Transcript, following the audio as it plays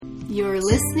You're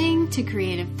listening to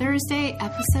Creative Thursday,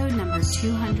 episode number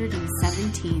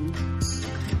 217.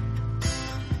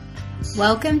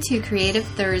 Welcome to Creative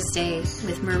Thursday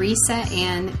with Marisa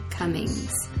Ann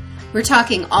Cummings. We're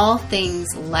talking all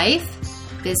things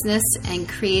life, business, and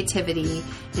creativity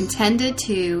intended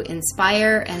to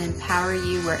inspire and empower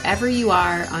you wherever you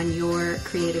are on your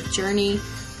creative journey,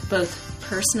 both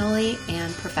personally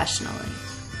and professionally.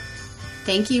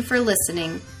 Thank you for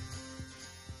listening.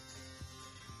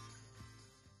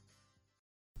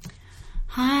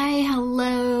 Hi,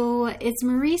 hello. It's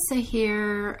Marisa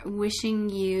here, wishing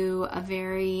you a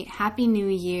very happy new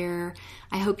year.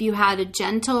 I hope you had a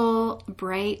gentle,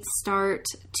 bright start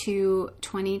to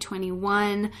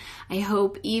 2021. I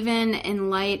hope even in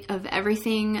light of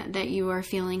everything that you are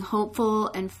feeling hopeful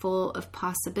and full of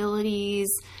possibilities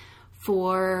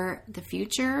for the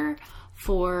future,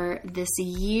 for this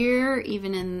year,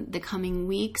 even in the coming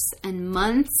weeks and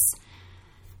months.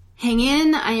 Hang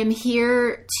in. I am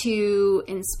here to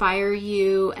inspire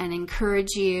you and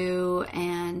encourage you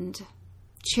and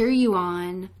cheer you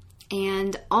on.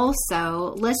 And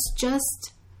also, let's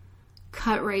just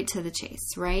cut right to the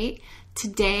chase, right?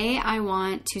 Today, I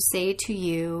want to say to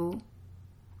you,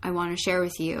 I want to share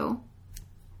with you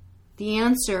the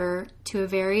answer to a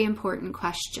very important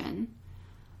question.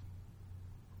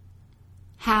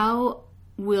 How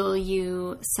will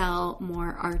you sell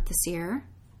more art this year?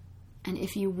 And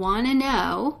if you want to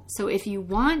know, so if you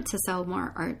want to sell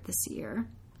more art this year,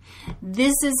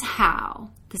 this is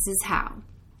how.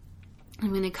 I'm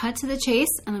going to cut to the chase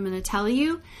and I'm going to tell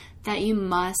you that you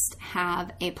must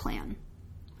have a plan.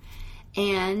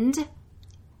 And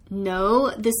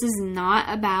no, this is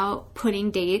not about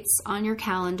putting dates on your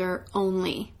calendar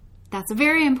only. That's a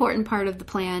very important part of the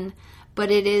plan, but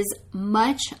it is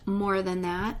much more than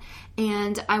that.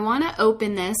 And I want to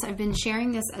open this. I've been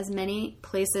sharing this as many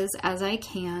places as I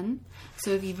can.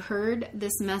 So if you've heard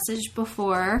this message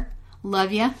before,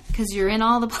 love you, because you're in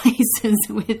all the places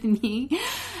with me.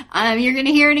 You're going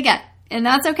to hear it again. And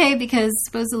that's okay, because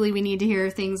supposedly we need to hear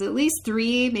things at least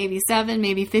 3, maybe 7,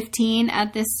 maybe 15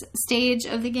 at this stage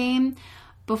of the game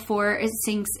before it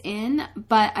sinks in.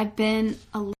 But I've been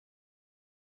a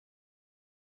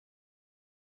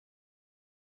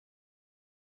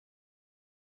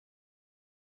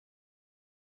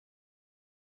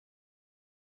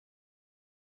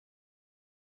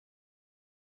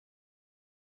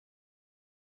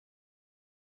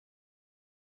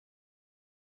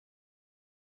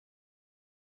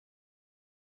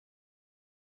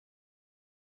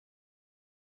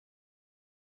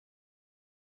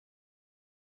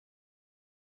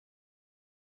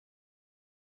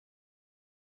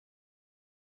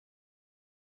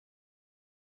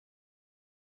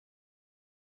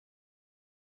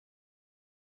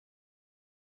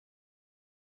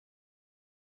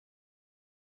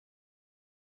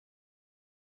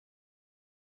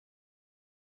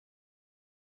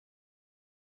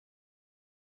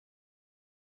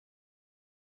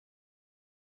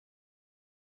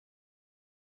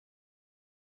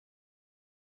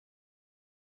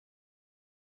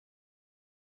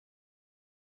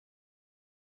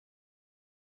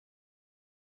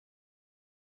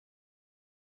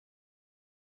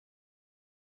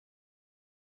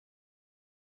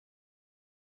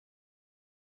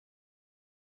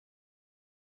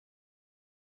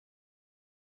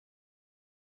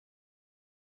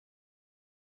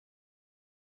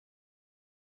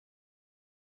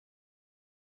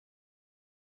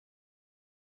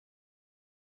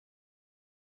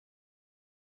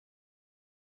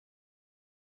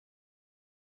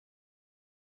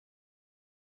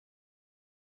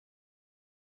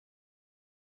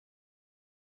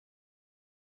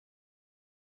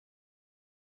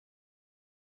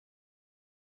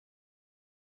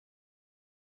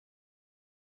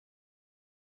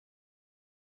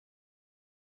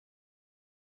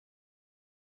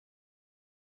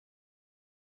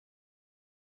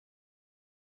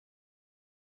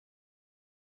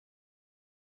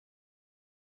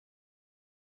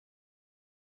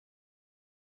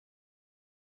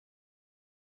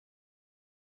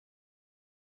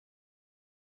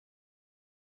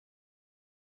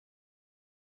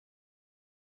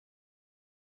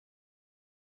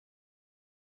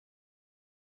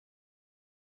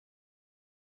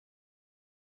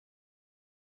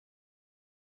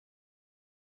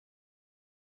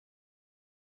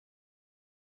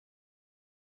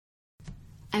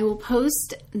I will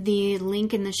post the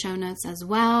link in the show notes as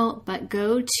well, but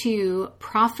go to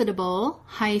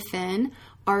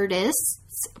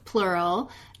profitable-artists,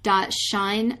 plural,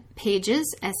 .shinepages,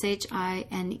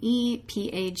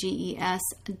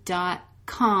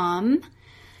 ShinePages.com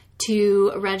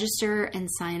to register and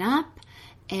sign up.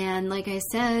 And like I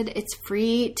said, it's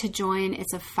free to join.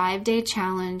 It's a 5-day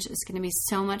challenge. It's going to be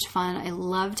so much fun. I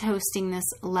loved hosting this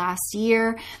last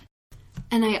year.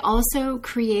 And I also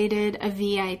created a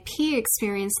VIP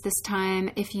experience this time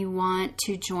if you want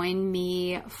to join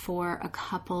me for a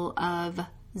couple of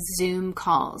Zoom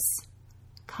calls,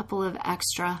 a couple of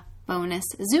extra bonus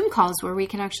Zoom calls where we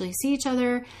can actually see each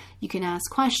other. You can ask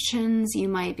questions. You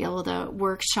might be able to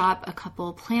workshop a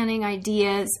couple planning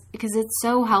ideas because it's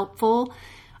so helpful.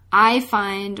 I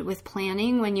find with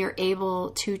planning when you're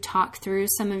able to talk through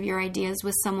some of your ideas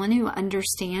with someone who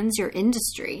understands your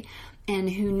industry and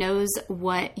who knows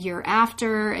what you're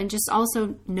after and just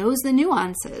also knows the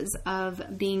nuances of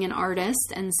being an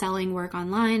artist and selling work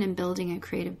online and building a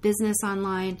creative business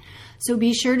online. So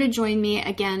be sure to join me.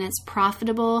 Again, it's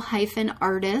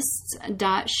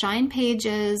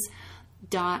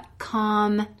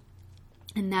profitable-artists.shinepages.com.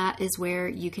 And that is where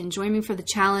you can join me for the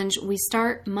challenge. We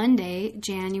start Monday,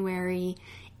 January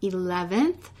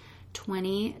 11th,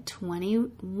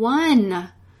 2021.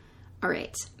 All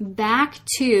right, back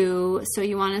to, so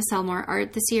you want to sell more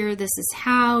art this year. This is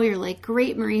how. You're like,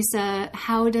 great, Marisa,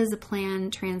 how does a plan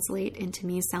translate into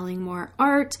me selling more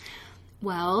art?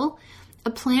 Well, a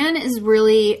plan is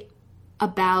really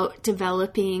about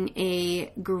developing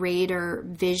a greater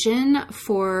vision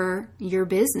for your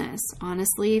business,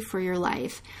 honestly, for your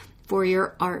life, for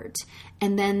your art.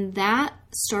 And then that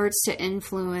starts to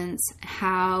influence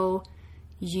how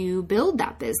you build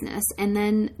that business and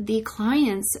then the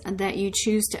clients that you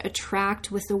choose to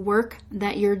attract with the work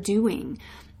that you're doing.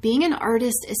 Being an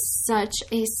artist is such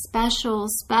a special,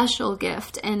 special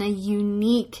gift and a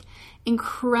unique,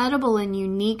 incredible and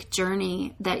unique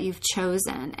journey that you've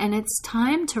chosen. And it's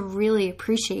time to really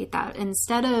appreciate that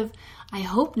instead of, I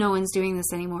hope no one's doing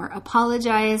this anymore,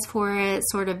 apologize for it,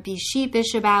 sort of be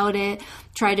sheepish about it,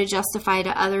 try to justify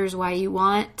to others why you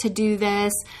want to do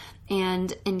this.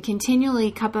 And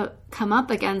continually come up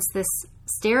against this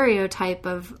stereotype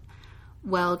of,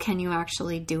 well, can you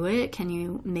actually do it? Can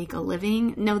you make a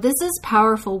living? No, this is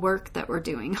powerful work that we're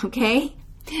doing, okay?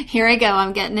 Here I go.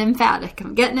 I'm getting emphatic.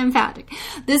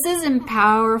 This is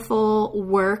powerful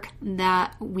work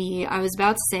that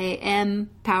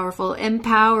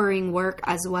empowering work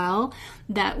as well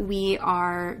that we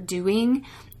are doing.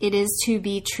 It is to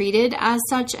be treated as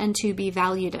such and to be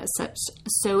valued as such.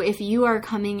 So if you are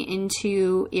coming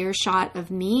into earshot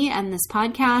of me and this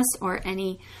podcast or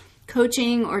any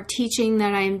coaching or teaching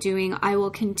that I am doing, I will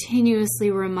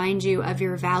continuously remind you of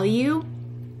your value.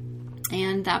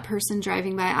 And that person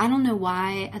driving by, I don't know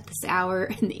why at this hour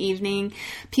in the evening,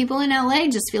 people in LA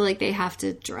just feel like they have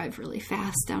to drive really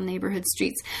fast down neighborhood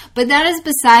streets. But that is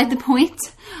beside the point.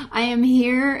 I am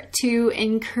here to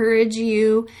encourage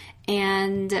you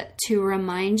and to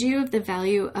remind you of the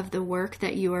value of the work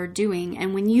that you are doing.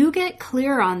 And when you get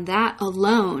clear on that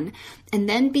alone, and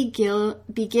then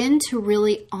begin to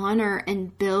really honor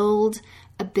and build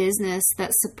a business that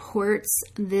supports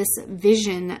this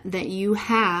vision that you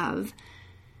have,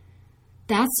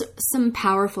 that's some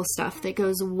powerful stuff that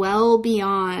goes well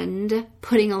beyond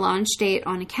putting a launch date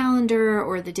on a calendar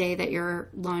or the day that you're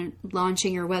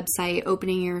launching your website,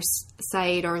 opening your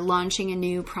site, or launching a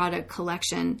new product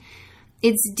collection.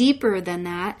 It's deeper than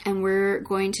that, and we're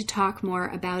going to talk more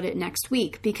about it next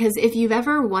week. Because if you've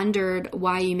ever wondered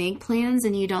why you make plans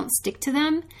and you don't stick to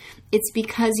them, it's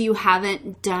because you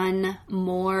haven't done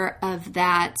more of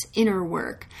that inner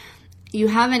work. You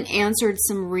haven't answered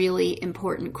some really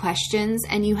important questions,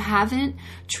 and you haven't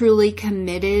truly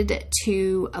committed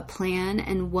to a plan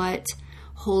and what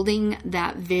holding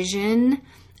that vision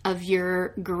of your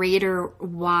greater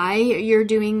why you're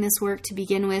doing this work to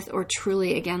begin with, or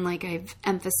truly, again, like I've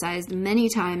emphasized many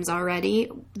times already,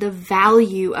 the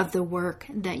value of the work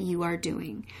that you are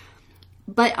doing.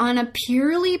 But on a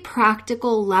purely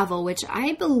practical level, which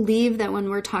I believe that when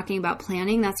we're talking about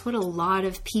planning, that's what a lot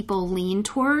of people lean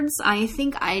towards. I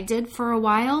think I did for a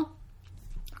while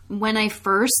when I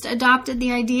first adopted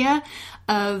the idea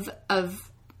of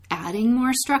adding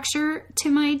more structure to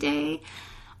my day.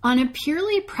 On a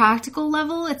purely practical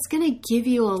level, it's going to give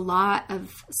you a lot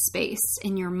of space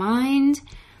in your mind.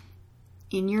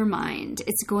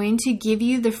 It's going to give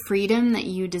you the freedom that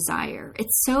you desire.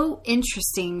 It's so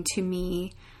interesting to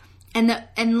me. And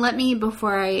let me,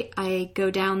 before I go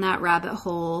down that rabbit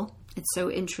hole, it's so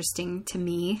interesting to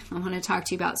me. I want to talk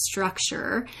to you about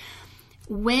structure.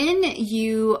 When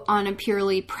you, on a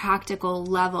purely practical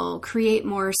level, create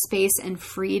more space and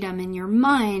freedom in your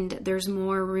mind, there's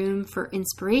more room for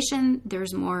inspiration.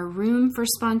 There's more room for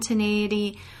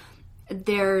spontaneity.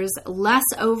 there's less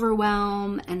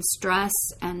overwhelm and stress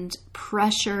and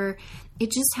pressure.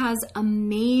 It just has an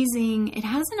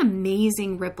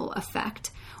amazing ripple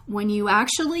effect. When you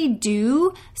actually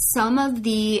do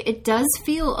it does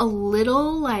feel a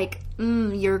little like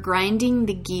you're grinding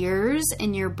the gears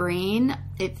in your brain.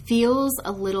 It feels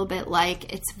a little bit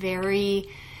like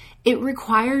it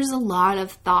requires a lot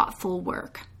of thoughtful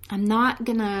work. I'm not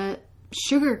gonna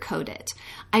sugarcoat it.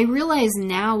 I realize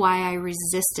now why I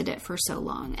resisted it for so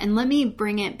long. And let me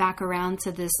bring it back around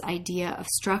to this idea of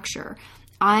structure.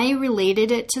 I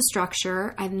related it to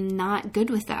structure. I'm not good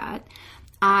with that.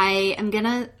 I am going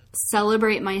to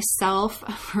celebrate myself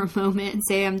for a moment and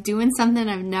say I'm doing something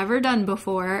I've never done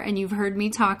before. And you've heard me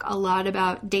talk a lot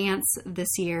about dance this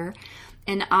year.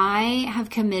 And I have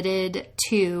committed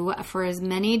to, for as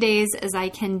many days as I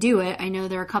can do it, I know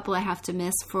there are a couple I have to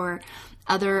miss for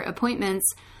other appointments,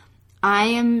 I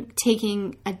am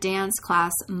taking a dance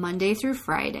class Monday through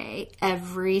Friday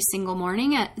every single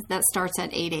morning that starts at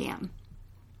 8 a.m.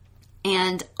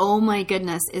 And oh my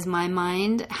goodness, is my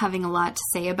mind having a lot to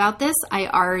say about this? I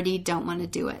already don't want to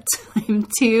do it.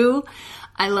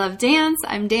 I love dance.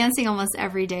 I'm dancing almost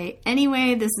every day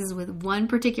anyway. This is with one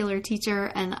particular teacher,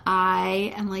 and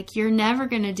I am like, you're never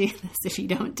going to do this if you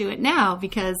don't do it now,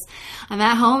 because I'm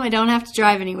at home. I don't have to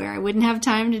drive anywhere. I wouldn't have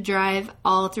time to drive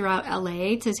all throughout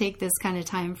LA to take this kind of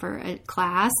time for a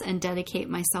class and dedicate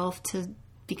myself to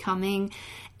becoming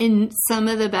in some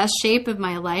of the best shape of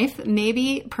my life,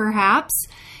 maybe, perhaps,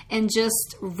 and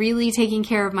just really taking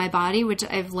care of my body, which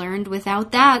I've learned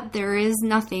without that, there is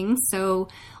nothing. So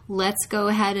let's go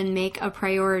ahead and make a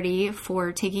priority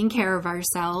for taking care of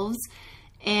ourselves.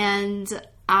 And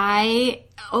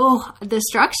the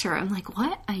structure, I'm like,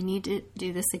 what? I need to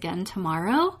do this again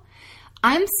tomorrow?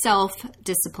 I'm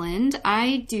self-disciplined.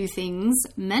 I do things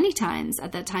many times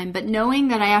at that time, but knowing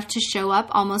that I have to show up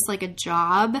almost like a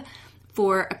job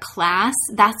for a class,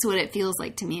 that's what it feels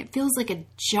like to me. It feels like a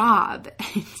job.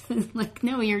 Like,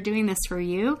 no, you're doing this for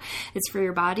you. It's for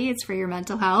your body. It's for your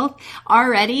mental health.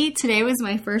 Already, today was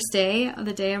my first day,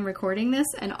 the day I'm recording this,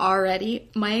 and already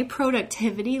my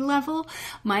productivity level,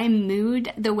 my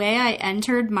mood, the way I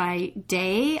entered my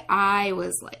day, I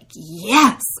was like,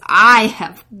 yes, I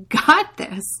have got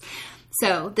this.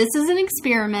 So this is an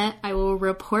experiment. I will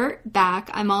report back.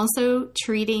 I'm also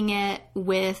treating it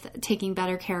with taking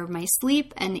better care of my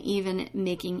sleep and even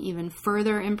making even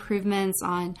further improvements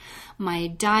on my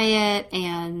diet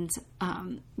and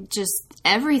just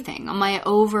everything, on my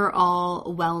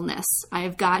overall wellness.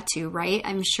 I've got to, right?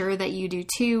 I'm sure that you do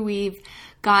too. We've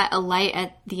got a light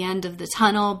at the end of the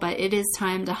tunnel, but it is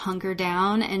time to hunker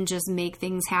down and just make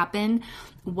things happen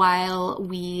while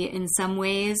we, in some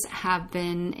ways, have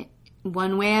been...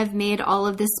 One way I've made all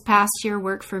of this past year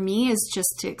work for me is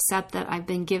just to accept that I've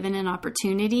been given an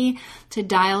opportunity to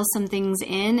dial some things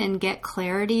in and get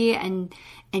clarity and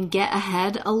get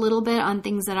ahead a little bit on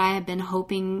things that I have been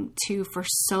hoping to for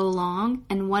so long.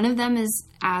 And one of them is,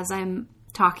 as I'm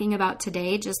talking about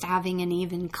today, just having an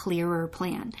even clearer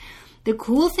plan. The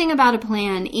cool thing about a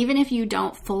plan, even if you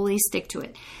don't fully stick to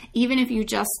it, even if you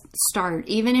just start,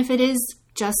 even if it is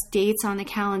just dates on the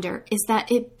calendar, is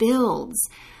that it builds.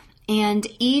 And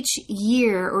each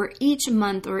year or each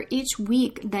month or each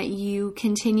week that you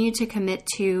continue to commit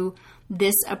to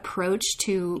this approach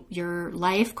to your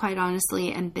life, quite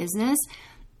honestly, and business,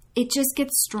 it just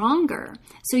gets stronger.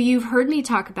 So you've heard me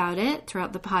talk about it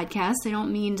throughout the podcast. I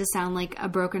don't mean to sound like a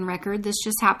broken record. This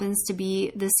just happens to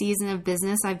be the season of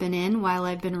business I've been in while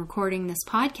I've been recording this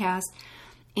podcast.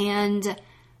 And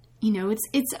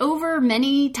it's over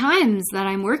many times that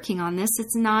I'm working on this.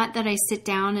 It's not that I sit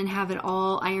down and have it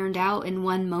all ironed out in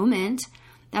one moment.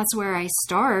 That's where I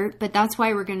start, but that's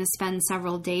why we're going to spend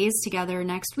several days together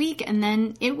next week, and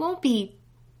then it won't be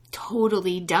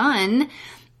totally done.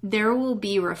 There will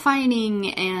be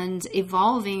refining and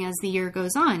evolving as the year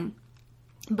goes on.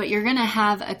 But you're going to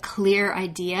have a clear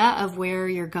idea of where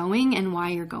you're going and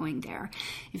why you're going there.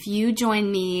 If you join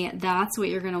me, that's what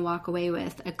you're going to walk away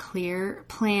with, a clear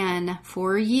plan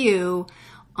for you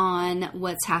on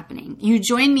what's happening. You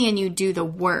join me and you do the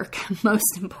work,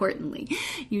 most importantly.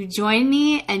 You join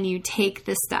me and you take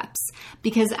the steps.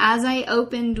 Because as I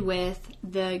opened with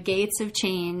the gates of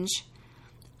change,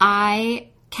 I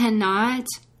cannot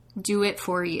do it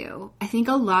for you. I think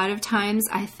a lot of times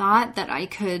I thought that I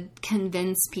could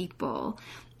convince people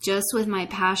just with my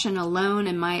passion alone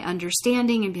and my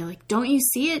understanding and be like, don't you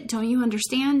see it? Don't you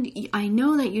understand? I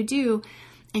know that you do.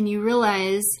 And you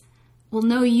realize Well,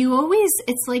 no,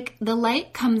 it's like the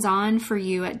light comes on for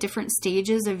you at different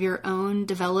stages of your own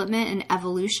development and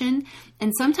evolution.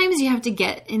 And sometimes you have to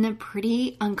get in a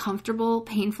pretty uncomfortable,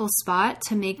 painful spot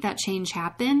to make that change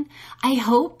happen. I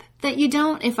hope that you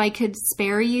don't. If I could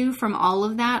spare you from all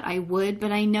of that, I would,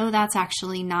 but I know that's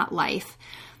actually not life.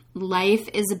 Life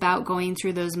is about going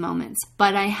through those moments.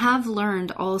 But I have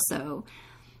learned also,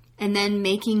 and then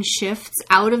making shifts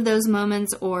out of those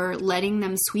moments or letting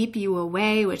them sweep you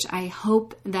away, which I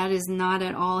hope that is not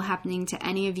at all happening to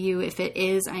any of you. If it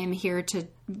is, I am here to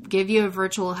give you a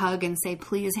virtual hug and say,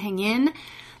 please hang in,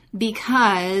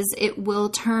 because it will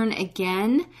turn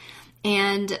again.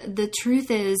 And the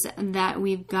truth is that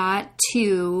we've got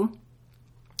to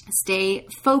stay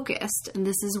focused. And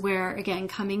this is where, again,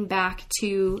 coming back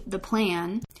to the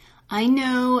plan, I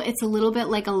know it's a little bit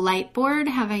like a light board.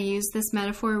 Have I used this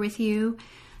metaphor with you?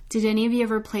 Did any of you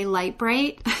ever play Light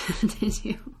Bright? Did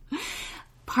you?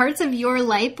 Parts of your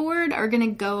light board are going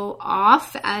to go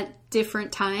off at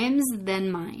different times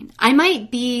than mine. I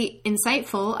might be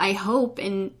insightful, I hope,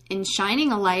 in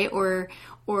shining a light or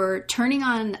turning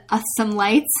on some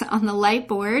lights on the light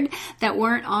board that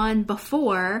weren't on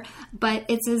before, but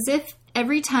it's as if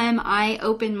every time I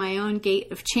open my own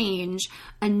gate of change,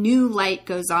 a new light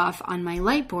goes off on my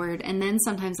light board. And then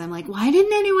sometimes I'm like, why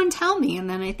didn't anyone tell me? And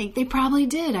then I think they probably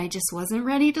did. I just wasn't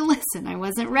ready to listen. I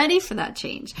wasn't ready for that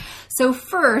change. So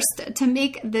first, to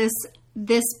make this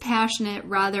passionate,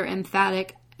 rather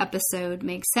emphatic episode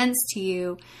make sense to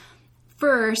you,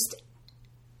 first,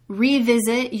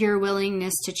 revisit your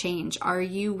willingness to change. Are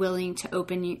you willing to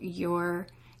open your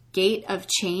gate of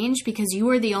change? Because you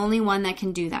are the only one that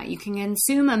can do that. You can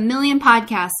consume 1 million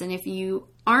podcasts, and if you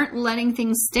aren't letting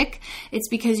things stick, it's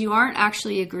because you aren't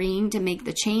actually agreeing to make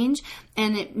the change,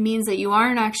 and it means that you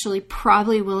aren't actually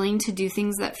probably willing to do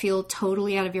things that feel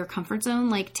totally out of your comfort zone,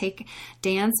 like take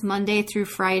dance Monday through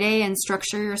Friday and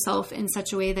structure yourself in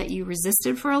such a way that you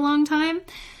resisted for a long time,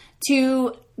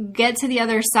 to get to the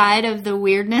other side of the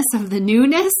weirdness of the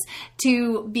newness,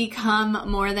 to become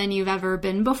more than you've ever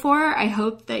been before. I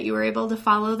hope that you were able to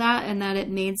follow that and that it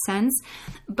made sense.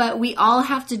 But we all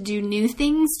have to do new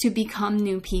things to become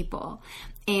new people.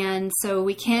 And so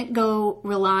we can't go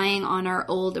relying on our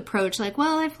old approach, like,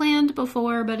 well, I planned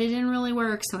before, but it didn't really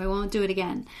work, so I won't do it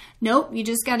again. Nope, you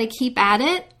just got to keep at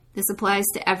it. This applies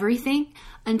to everything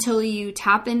until you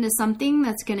tap into something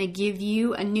that's going to give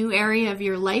you a new area of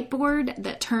your light board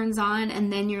that turns on.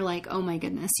 And then you're like, oh my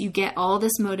goodness, you get all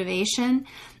this motivation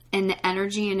and the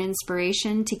energy and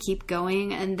inspiration to keep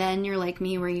going. And then you're like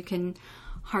me, where you can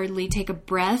hardly take a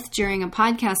breath during a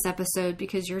podcast episode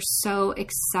because you're so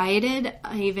excited,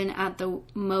 even at the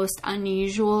most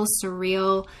unusual,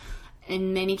 surreal,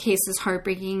 in many cases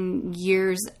heartbreaking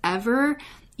years ever.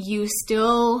 You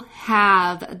still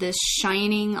have this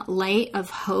shining light of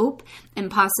hope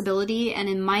and possibility. And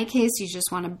in my case, you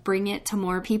just want to bring it to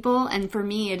more people. And for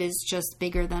me, it is just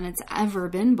bigger than it's ever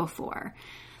been before.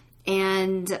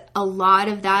 And a lot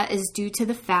of that is due to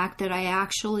the fact that I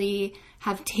actually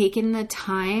have taken the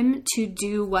time to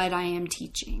do what I am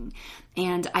teaching.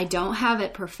 And I don't have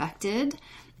it perfected.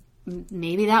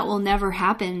 Maybe that will never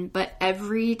happen, but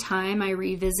every time I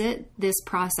revisit this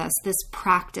process, this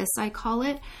practice, I call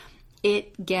it,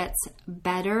 it gets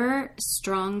better,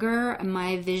 stronger.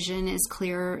 My vision is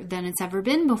clearer than it's ever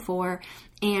been before.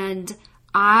 And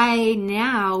I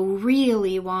now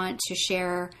really want to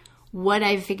share what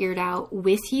I've figured out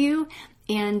with you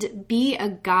and be a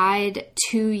guide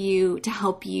to you to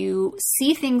help you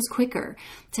see things quicker,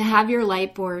 to have your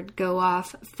light board go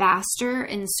off faster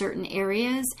in certain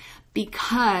areas,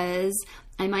 because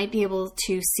I might be able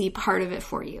to see part of it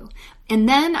for you. And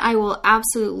then I will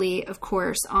absolutely, of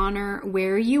course, honor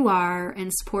where you are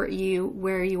and support you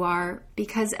where you are,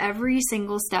 because every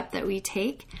single step that we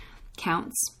take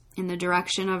counts in the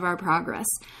direction of our progress.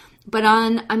 But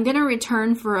I'm going to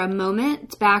return for a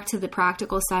moment back to the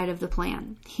practical side of the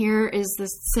plan. Here is the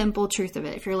simple truth of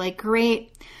it. If you're like,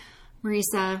 great,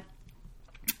 Marisa,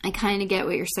 I kind of get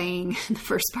what you're saying in the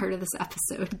first part of this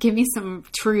episode. Give me some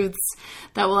truths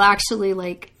that will actually,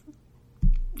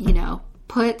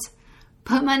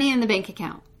 put money in the bank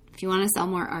account if you want to sell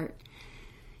more art.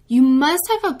 You must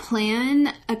have a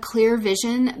plan, a clear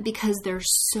vision, because there's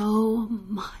so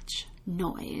much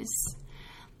noise.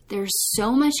 There's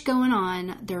so much going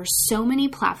on. There's so many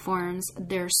platforms.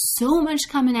 There's so much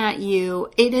coming at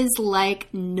you. It is like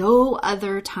no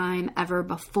other time ever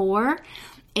before.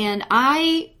 And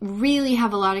I really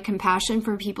have a lot of compassion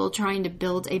for people trying to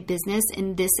build a business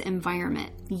in this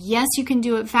environment. Yes, you can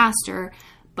do it faster,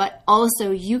 but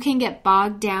also you can get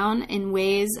bogged down in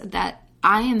ways that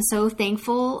I am so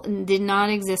thankful did not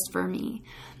exist for me.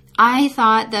 I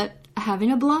thought that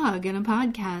having a blog and a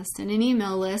podcast and an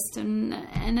email list and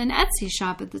an Etsy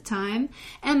shop at the time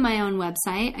and my own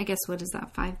website, I guess, what is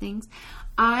that, 5 things?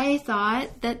 I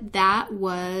thought that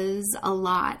was a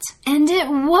lot. And it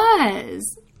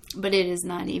was. But it is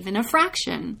not even a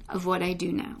fraction of what I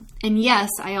do now. And yes,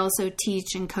 I also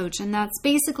teach and coach. And that's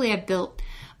basically, I built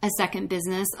a second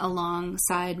business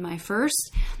alongside my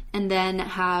first, and then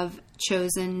have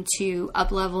chosen to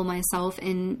up-level myself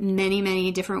in many,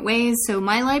 many different ways. So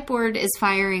my light board is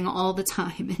firing all the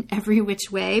time in every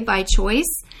which way by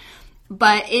choice.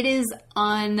 But it is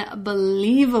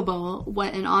unbelievable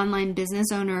what an online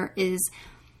business owner is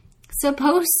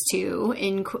supposed to,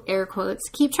 in air quotes,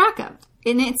 keep track of.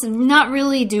 And it's not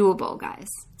really doable, guys.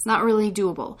 It's not really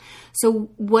doable. So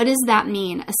what does that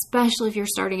mean? Especially if you're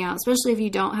starting out, especially if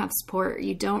you don't have support,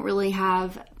 you don't really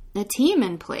have a team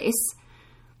in place.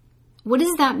 What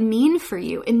does that mean for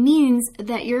you? It means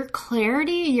that your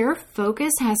clarity, your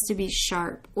focus has to be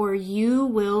sharp, or you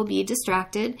will be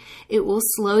distracted. It will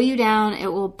slow you down.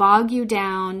 It will bog you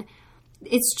down.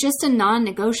 It's just a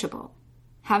non-negotiable.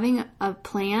 Having a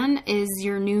plan is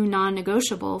your new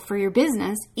non-negotiable for your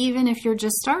business, even if you're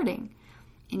just starting.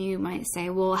 And you might say,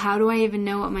 well, how do I even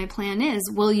know what my plan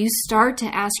is? Well, you start to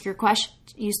ask yourself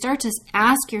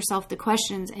the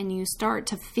questions, and you start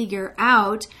to figure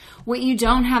out what you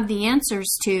don't have the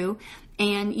answers to,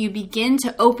 and you begin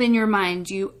to open your mind.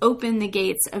 You open the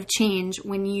gates of change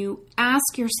when you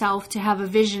ask yourself to have a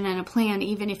vision and a plan,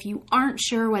 even if you aren't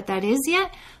sure what that is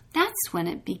yet. That's when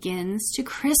it begins to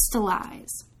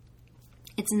crystallize.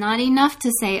 It's not enough to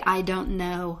say, I don't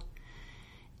know.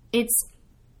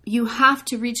 You have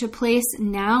to reach a place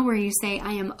now where you say,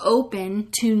 I am open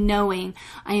to knowing.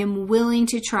 I am willing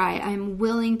to try. I am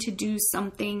willing to do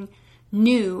something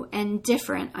new and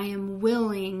different. I am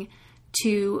willing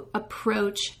to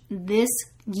approach this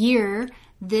year,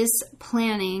 this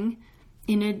planning,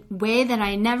 in a way that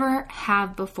I never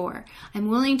have before. I'm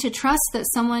willing to trust that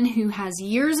someone who has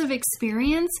years of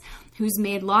experience, who's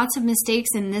made lots of mistakes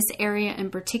in this area in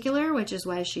particular, which is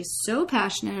why she's so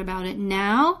passionate about it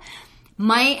now,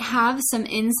 might have some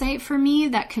insight for me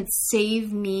that could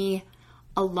save me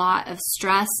a lot of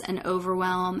stress and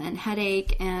overwhelm and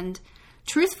headache. And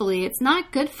truthfully, it's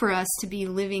not good for us to be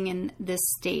living in this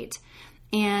state.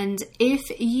 And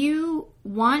if you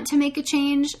want to make a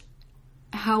change,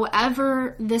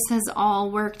 however this has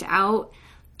all worked out,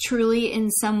 truly in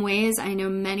some ways, I know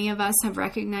many of us have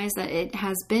recognized that it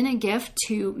has been a gift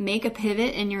to make a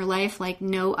pivot in your life like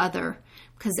no other,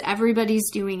 because everybody's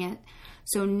doing it.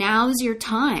 So now's your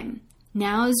time.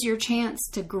 Now's your chance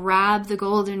to grab the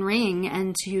golden ring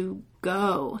and to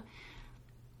go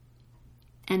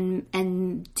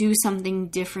and do something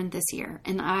different this year.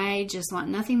 And I just want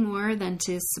nothing more than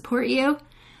to support you,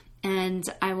 and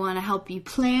I want to help you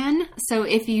plan. So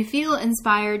if you feel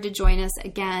inspired to join us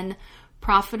again,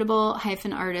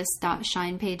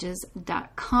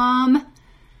 profitable-artist.shinepages.com.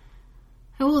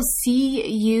 I will see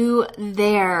you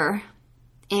there.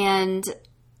 And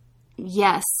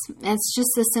yes, it's just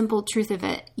the simple truth of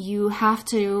it. You have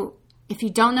to, if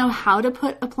you don't know how to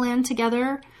put a plan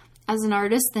together as an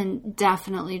artist, then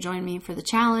definitely join me for the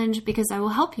challenge, because I will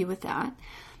help you with that.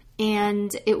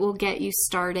 And it will get you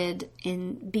started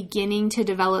in beginning to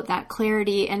develop that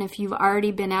clarity. And if you've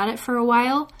already been at it for a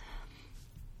while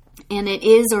and it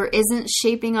is or isn't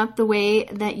shaping up the way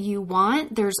that you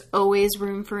want, there's always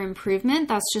room for improvement.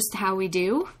 That's just how we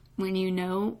do. When you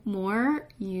know more,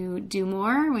 you do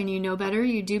more. When you know better,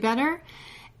 you do better.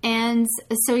 And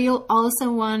so you'll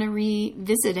also want to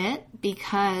revisit it,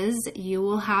 because you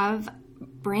will have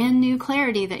brand new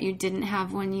clarity that you didn't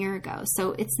have 1 year ago.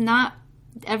 So it's not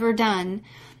ever done.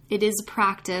 It is a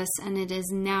practice, and it is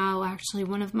now actually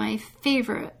one of my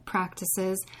favorite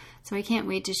practices. So I can't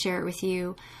wait to share it with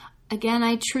you. Again,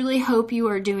 I truly hope you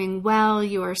are doing well,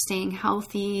 you are staying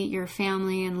healthy, your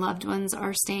family and loved ones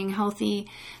are staying healthy.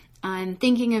 I'm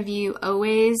thinking of you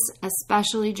always,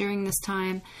 especially during this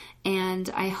time, and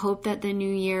I hope that the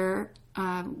new year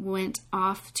went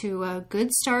off to a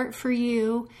good start for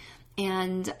you.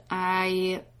 And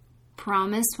I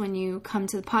promise when you come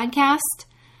to the podcast,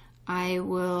 I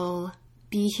will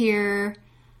be here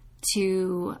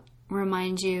to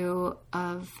remind you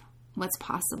of what's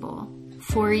possible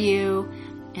for you,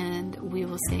 and we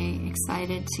will stay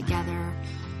excited together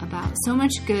about so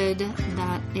much good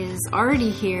that is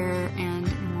already here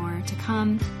and more to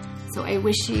come. So I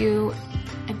wish you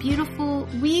a beautiful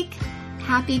week.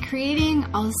 Happy creating.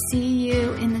 I'll see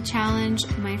you in the challenge,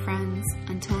 my friends.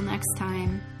 Until next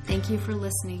time, thank you for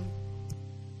listening.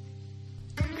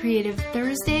 Creative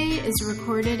Thursday is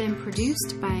recorded and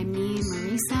produced by me,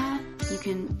 Marisa. You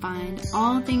can find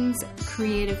all things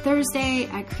Creative Thursday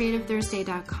at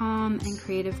creativethursday.com and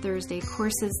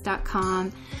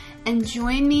creativethursdaycourses.com. And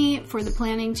join me for the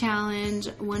planning challenge.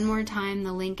 One more time,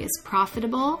 the link is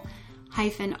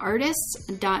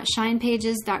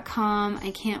profitable-artist.shinepages.com.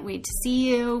 I can't wait to see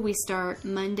you. We start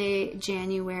Monday,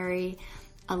 January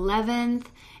 11th.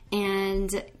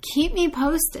 And keep me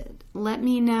posted. Let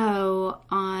me know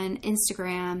on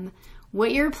Instagram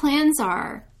what your plans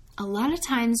are. A lot of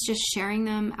times just sharing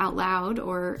them out loud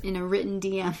or in a written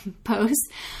DM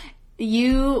post,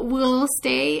 you will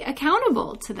stay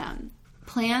accountable to them.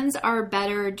 Plans are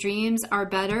better, dreams are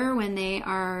better when they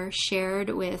are shared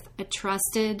with a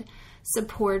trusted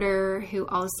supporter who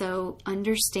also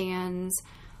understands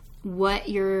what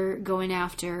you're going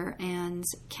after and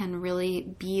can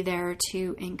really be there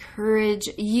to encourage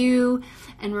you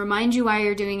and remind you why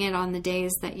you're doing it on the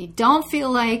days that you don't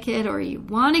feel like it or you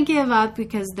want to give up,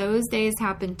 because those days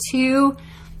happen too.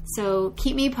 So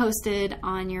keep me posted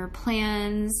on your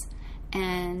plans,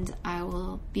 and I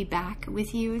will be back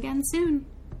with you again soon.